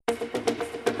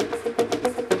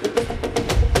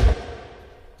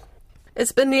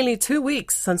It's been nearly 2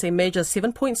 weeks since a major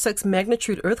 7.6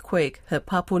 magnitude earthquake hit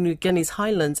Papua New Guinea's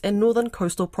highlands and northern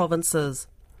coastal provinces.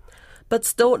 But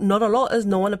still, not a lot is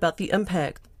known about the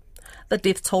impact. The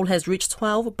death toll has reached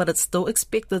 12, but it's still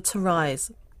expected to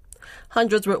rise.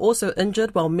 Hundreds were also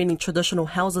injured, while many traditional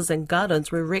houses and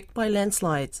gardens were wrecked by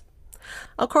landslides.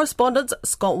 Our correspondent,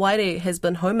 Scott Waire, has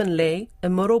been home in Lae,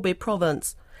 in Morobe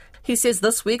province. He says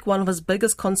this week one of his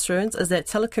biggest concerns is that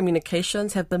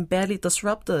telecommunications have been badly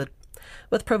disrupted,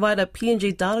 with provider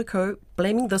PNG Dataco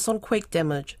blaming this on quake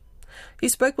damage. He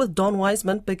spoke with Don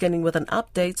Wiseman, beginning with an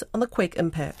update on the quake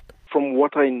impact. From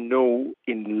what I know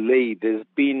in Lae, there's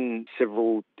been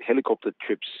several helicopter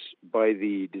trips by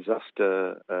the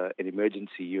disaster and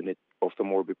emergency unit of the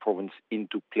Morobe province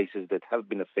into places that have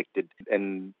been affected.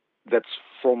 And that's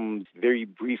from very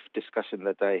brief discussion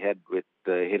that I had with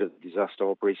the head of disaster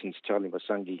operations, Charlie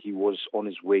Masangi. He was on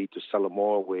his way to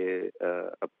Salamoa, where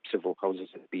several houses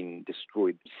have been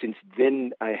destroyed. Since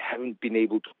then, I haven't been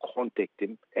able to contact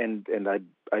him, and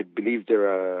I believe there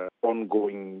are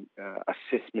ongoing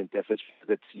assessment efforts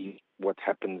that see what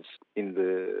happens in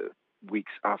the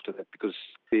weeks after that, because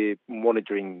they're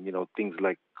monitoring, things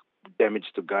like damage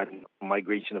to garden,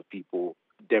 migration of people,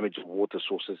 damage of water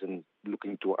sources, and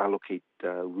looking to allocate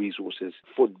resources.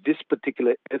 For this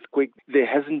particular earthquake, there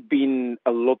hasn't been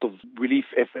a lot of relief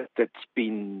effort that's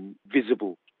been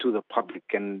visible to the public,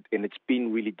 and it's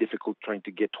been really difficult trying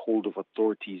to get hold of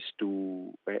authorities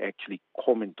to actually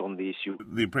comment on the issue.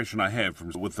 The impression I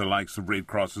have with the likes of Red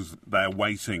Cross is they're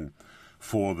waiting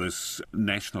for this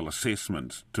national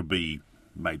assessment to be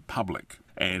made public.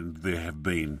 And there have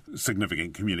been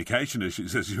significant communication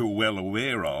issues, as you're well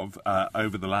aware of,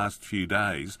 over the last few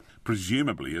days,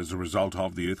 presumably as a result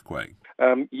of the earthquake.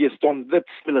 Yes, Don, that's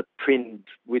still a trend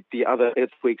with the other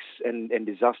earthquakes and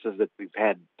disasters that we've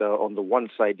had. On the one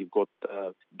side, you've got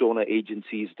donor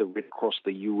agencies, the Red Cross,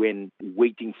 the UN,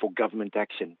 waiting for government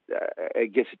action. I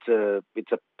guess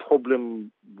it's a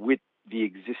problem with the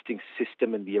existing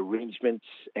system and the arrangements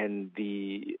and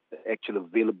the actual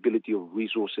availability of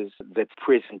resources that's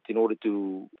present in order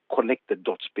to connect the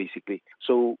dots, basically.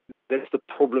 So that's the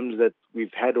problems that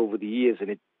we've had over the years,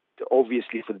 and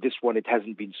obviously for this one, it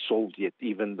hasn't been solved yet,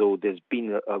 even though there's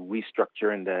been a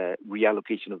restructure and a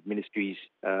reallocation of ministries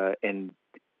and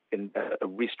a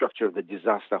restructure of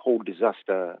the whole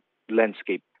disaster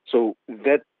landscape. So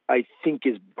that, I think,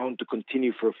 is bound to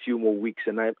continue for a few more weeks,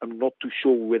 and I'm not too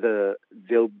sure whether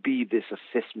there'll be this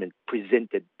assessment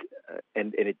presented,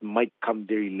 and it might come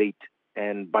very late,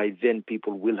 and by then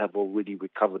people will have already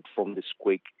recovered from this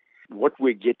quake. What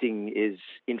we're getting is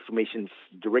information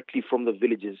directly from the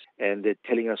villages, and they're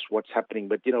telling us what's happening.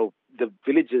 But, the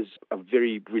villages are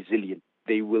very resilient.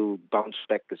 They will bounce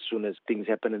back as soon as things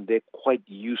happen, and they're quite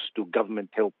used to government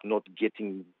help not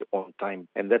getting on time.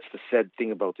 And that's the sad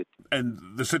thing about it. And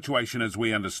the situation, as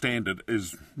we understand it,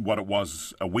 is what it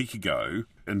was a week ago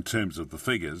in terms of the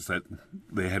figures, that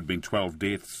there had been 12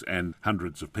 deaths and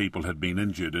hundreds of people had been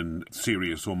injured in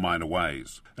serious or minor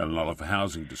ways, and a lot of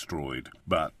housing destroyed,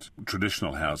 but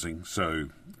traditional housing, so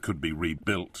could be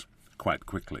rebuilt quite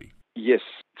quickly. Yes.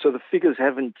 So the figures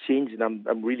haven't changed, and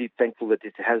I'm really thankful that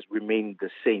it has remained the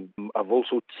same. I've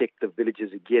also checked the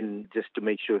villages again just to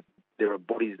make sure there are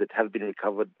bodies that have been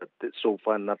recovered, but so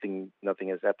far nothing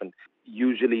has happened.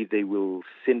 Usually they will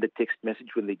send a text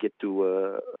message when they get to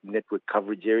a network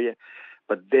coverage area,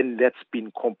 but then that's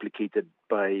been complicated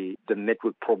by the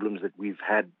network problems that we've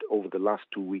had over the last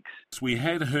 2 weeks. We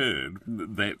had heard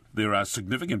that there are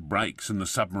significant breaks in the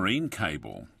submarine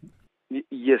cable.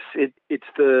 Yes, it's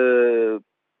the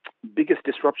biggest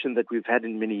disruption that we've had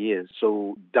in many years.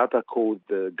 So Dataco,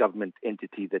 the government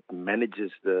entity that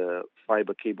manages the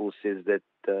fiber cable, says that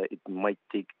it might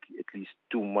take at least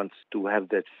 2 months to have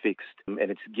that fixed.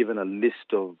 And it's given a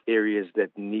list of areas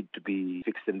that need to be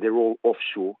fixed, and they're all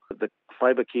offshore. The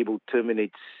fiber cable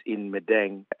terminates in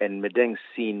Medang, and Medang's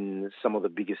seen some of the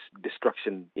biggest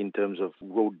destruction in terms of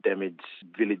road damage,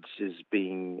 villages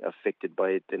being affected by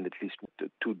it, and at least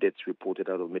 2 deaths reported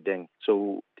out of Medang.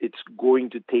 So it's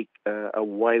going to take a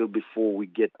while before we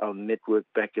get our network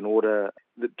back in order.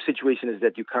 The situation is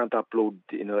that you can't upload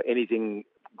anything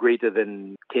greater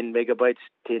than 10 megabytes,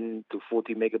 10 to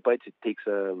 40 megabytes. It takes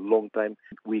a long time.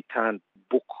 We can't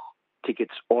book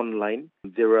tickets online.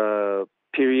 There are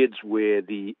periods where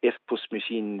the FPOS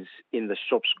machines in the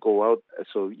shops go out,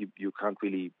 so you can't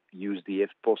really use the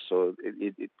FPOS, so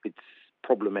it's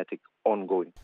problematic ongoing.